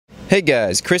Hey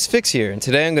guys, Chris Fix here, and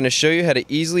today I'm going to show you how to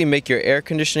easily make your air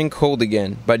conditioning cold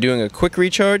again by doing a quick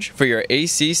recharge for your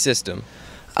AC system.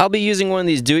 I'll be using one of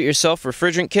these do-it-yourself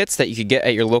refrigerant kits that you could get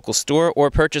at your local store or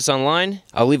purchase online.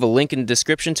 I'll leave a link in the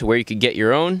description to where you could get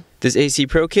your own. This AC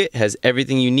Pro kit has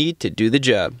everything you need to do the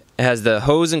job. It has the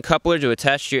hose and coupler to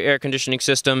attach to your air conditioning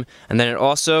system, and then it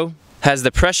also has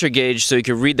the pressure gauge so you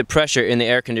can read the pressure in the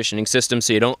air conditioning system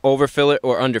so you don't overfill it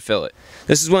or underfill it.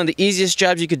 This is one of the easiest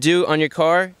jobs you could do on your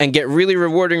car and get really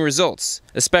rewarding results,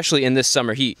 especially in this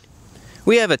summer heat.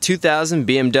 We have a 2000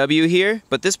 BMW here,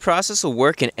 but this process will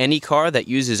work in any car that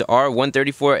uses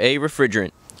R134A refrigerant.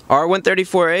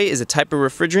 R134A is a type of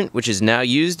refrigerant which is now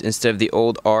used instead of the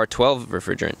old R12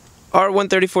 refrigerant.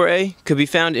 R134A could be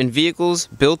found in vehicles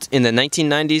built in the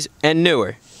 1990s and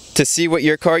newer. To see what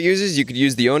your car uses, you could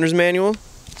use the owner's manual,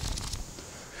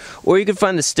 or you could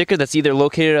find the sticker that's either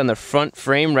located on the front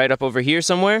frame right up over here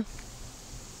somewhere,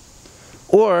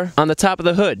 or on the top of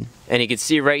the hood. And you can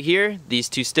see right here, these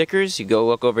two stickers, you go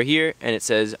look over here and it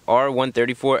says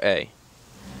R134A.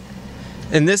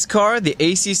 In this car, the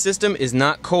AC system is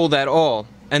not cold at all,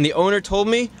 and the owner told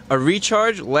me a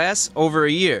recharge lasts over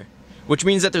a year, which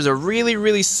means that there's a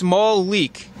really small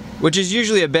leak, which is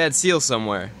usually a bad seal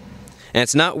somewhere. And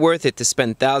it's not worth it to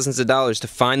spend thousands of dollars to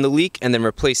find the leak and then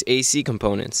replace AC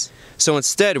components. So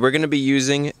instead, we're going to be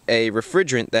using a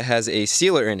refrigerant that has a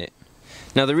sealer in it.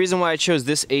 Now the reason why I chose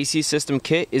this AC system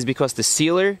kit is because the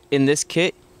sealer in this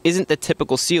kit isn't the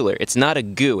typical sealer. It's not a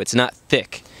goo, it's not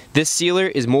thick. This sealer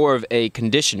is more of a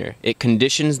conditioner. It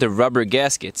conditions the rubber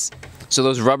gaskets. So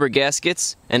those rubber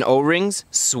gaskets and O-rings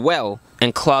swell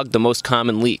and clog the most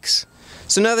common leaks.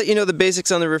 So now that you know the basics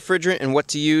on the refrigerant and what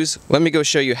to use, let me go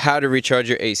show you how to recharge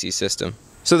your AC system.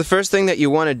 So the first thing that you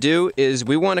want to do is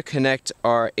we want to connect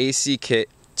our AC kit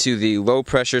to the low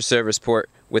pressure service port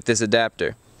with this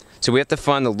adapter. So we have to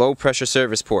find the low pressure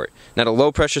service port. Now the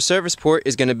low pressure service port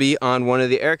is going to be on one of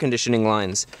the air conditioning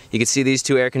lines. You can see these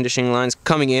two air conditioning lines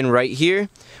coming in right here.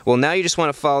 Well, now you just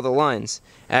want to follow the lines.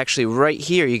 Actually right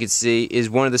here you can see is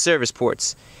one of the service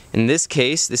ports. In this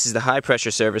case, this is the high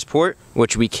pressure service port,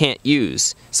 which we can't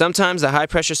use. Sometimes the high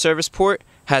pressure service port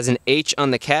has an H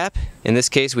on the cap. In this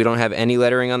case, we don't have any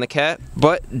lettering on the cap.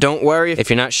 But don't worry if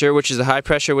you're not sure which is the high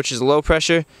pressure, which is the low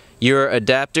pressure. Your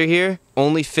adapter here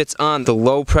only fits on the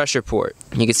low pressure port.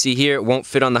 You can see here it won't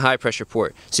fit on the high pressure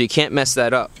port, so you can't mess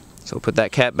that up. So we'll put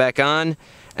that cap back on,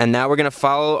 and now we're going to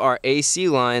follow our AC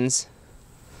lines.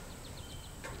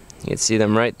 You can see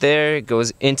them right there. It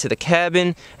goes into the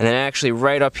cabin, and then actually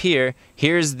right up here,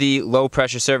 here's the low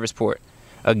pressure service port.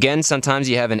 Again, sometimes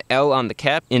you have an L on the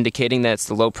cap indicating that it's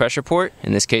the low pressure port.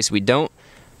 In this case we don't,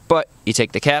 but you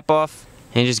take the cap off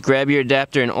and you just grab your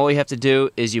adapter, and all you have to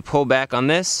do is you pull back on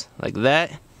this like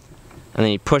that, and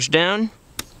then you push down,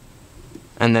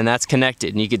 and then that's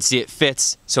connected, and you can see it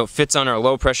fits. So it fits on our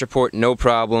low pressure port, no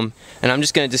problem. And I'm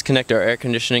just going to disconnect our air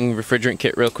conditioning refrigerant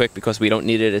kit real quick because we don't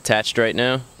need it attached right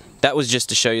now. That was just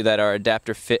to show you that our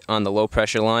adapter fit on the low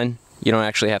pressure line. You don't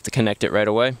actually have to connect it right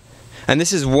away. And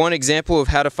this is one example of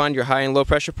how to find your high and low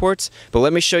pressure ports, but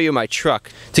let me show you my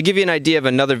truck to give you an idea of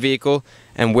another vehicle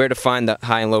and where to find the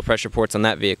high and low pressure ports on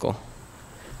that vehicle.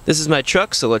 This is my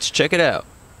truck, so let's check it out.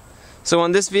 So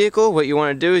on this vehicle, what you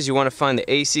want to do is you want to find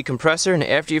the AC compressor, and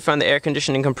after you find the air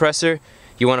conditioning compressor,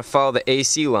 you want to follow the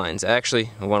AC lines. Actually,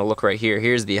 I want to look right here.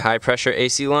 Here's the high pressure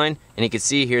AC line, and you can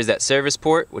see here's that service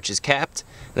port, which is capped.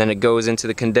 Then it goes into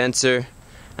the condenser,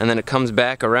 and then it comes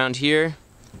back around here,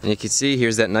 and you can see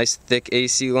here's that nice thick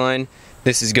AC line.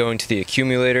 This is going to the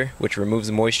accumulator, which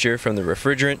removes moisture from the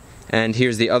refrigerant, and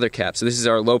here's the other cap. So this is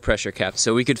our low pressure cap,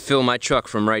 so we could fill my truck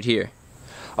from right here.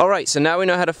 Alright, so now we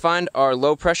know how to find our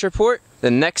low pressure port.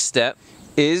 The next step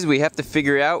is we have to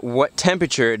figure out what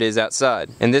temperature it is outside.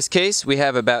 In this case, we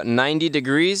have about 90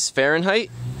 degrees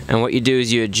Fahrenheit, and what you do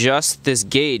is you adjust this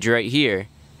gauge right here.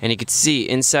 And you can see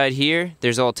inside here,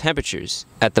 there's all temperatures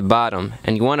at the bottom.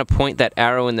 And you want to point that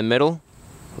arrow in the middle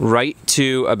right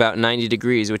to about 90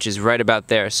 degrees, which is right about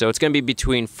there. So it's going to be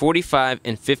between 45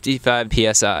 and 55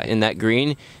 psi in that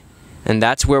green. And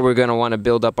that's where we're going to want to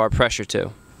build up our pressure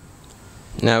to.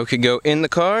 Now we could go in the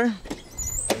car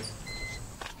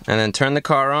and then turn the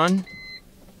car on.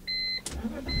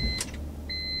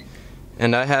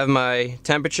 And I have my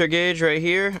temperature gauge right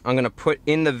here. I'm going to put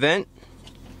in the vent,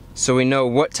 so we know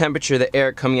what temperature the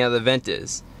air coming out of the vent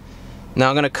is. Now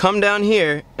I'm going to come down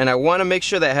here, and I want to make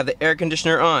sure that I have the air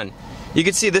conditioner on. You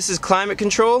can see this is climate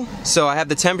control, so I have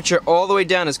the temperature all the way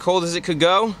down as cold as it could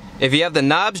go. If you have the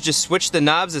knobs, just switch the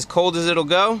knobs as cold as it'll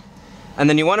go. And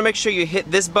then you want to make sure you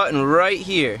hit this button right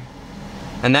here,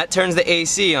 and that turns the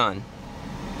AC on.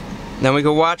 Then we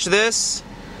can watch this.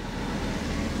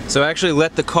 So I actually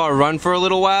let the car run for a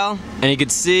little while, and you can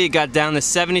see it got down to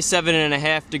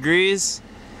 77.5 degrees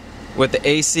with the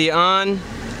AC on,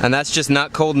 and that's just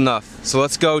not cold enough. So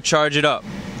let's go charge it up.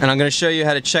 And I'm going to show you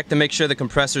how to check to make sure the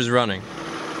compressor is running.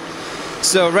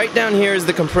 So right down here is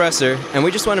the compressor, and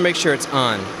we just want to make sure it's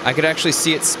on. I could actually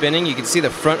see it spinning. You can see the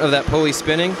front of that pulley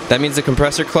spinning. That means the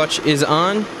compressor clutch is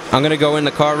on. I'm going to go in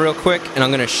the car real quick, and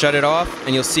I'm going to shut it off,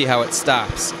 and you'll see how it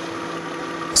stops.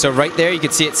 So right there you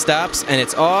can see it stops, and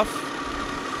it's off.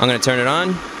 I'm going to turn it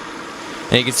on,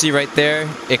 and you can see right there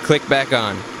it clicked back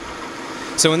on.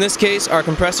 So in this case, our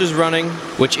compressor's running,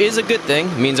 which is a good thing.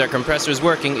 It means our compressor is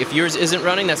working. If yours isn't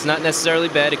running, that's not necessarily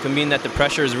bad. It could mean that the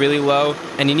pressure is really low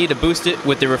and you need to boost it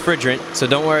with the refrigerant, so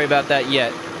don't worry about that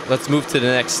yet. Let's move to the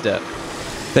next step.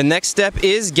 The next step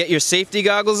is get your safety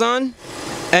goggles on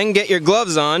and get your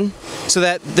gloves on so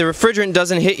that the refrigerant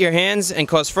doesn't hit your hands and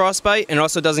cause frostbite, and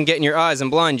also doesn't get in your eyes and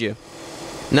blind you.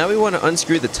 Now we want to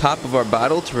unscrew the top of our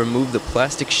bottle to remove the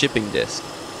plastic shipping disc,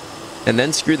 and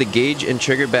then screw the gauge and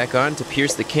trigger back on to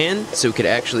pierce the can so we could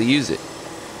actually use it.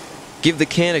 Give the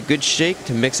can a good shake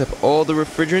to mix up all the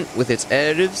refrigerant with its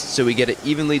additives so we get it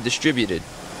evenly distributed.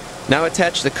 Now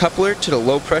attach the coupler to the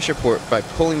low pressure port by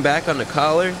pulling back on the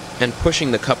collar and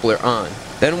pushing the coupler on.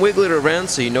 Then wiggle it around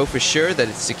so you know for sure that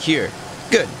it's secure.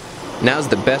 Good. Now's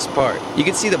the best part. You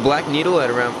can see the black needle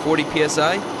at around 40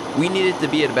 psi. We need it to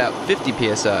be at about 50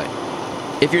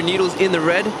 psi. If your needle's in the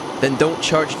red, then don't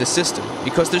charge the system,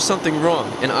 because there's something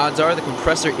wrong, and odds are the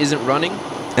compressor isn't running,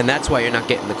 and that's why you're not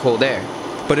getting the cold air.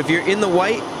 But if you're in the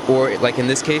white, or like in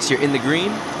this case you're in the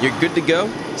green, you're good to go.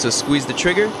 So squeeze the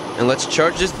trigger, and let's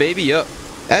charge this baby up.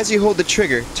 As you hold the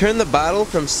trigger, turn the bottle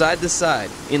from side to side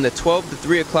in the 12 to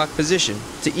 3 o'clock position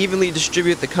to evenly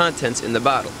distribute the contents in the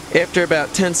bottle. After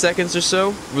about 10 seconds or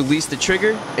so, release the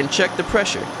trigger and check the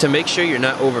pressure to make sure you're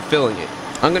not overfilling it.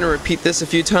 I'm going to repeat this a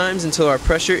few times until our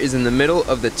pressure is in the middle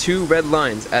of the two red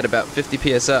lines at about 50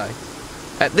 psi.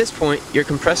 At this point, your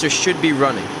compressor should be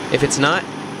running. If it's not,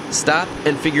 stop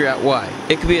and figure out why.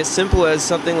 It could be as simple as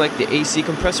something like the AC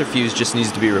compressor fuse just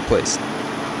needs to be replaced.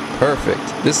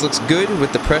 Perfect. This looks good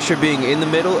with the pressure being in the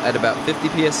middle at about 50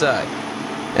 psi.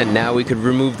 And now we could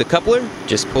remove the coupler,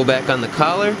 just pull back on the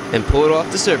collar and pull it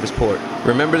off the service port.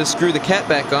 Remember to screw the cap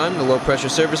back on the low pressure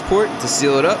service port to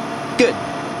seal it up. Good.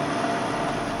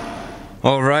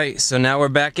 Alright, so now we're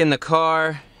back in the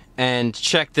car, and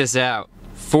check this out.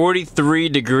 43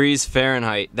 degrees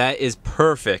Fahrenheit. That is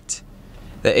perfect.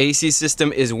 The AC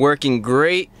system is working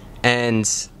great, and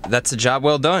that's a job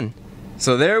well done.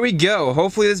 So there we go.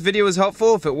 Hopefully this video was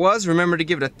helpful. If it was, remember to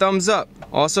give it a thumbs up.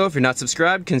 Also, if you're not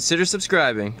subscribed, consider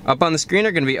subscribing. Up on the screen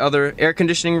are going to be other air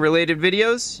conditioning related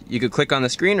videos. You could click on the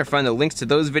screen or find the links to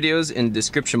those videos in the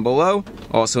description below.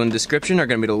 Also in the description are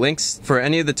going to be the links for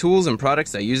any of the tools and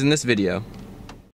products I use in this video.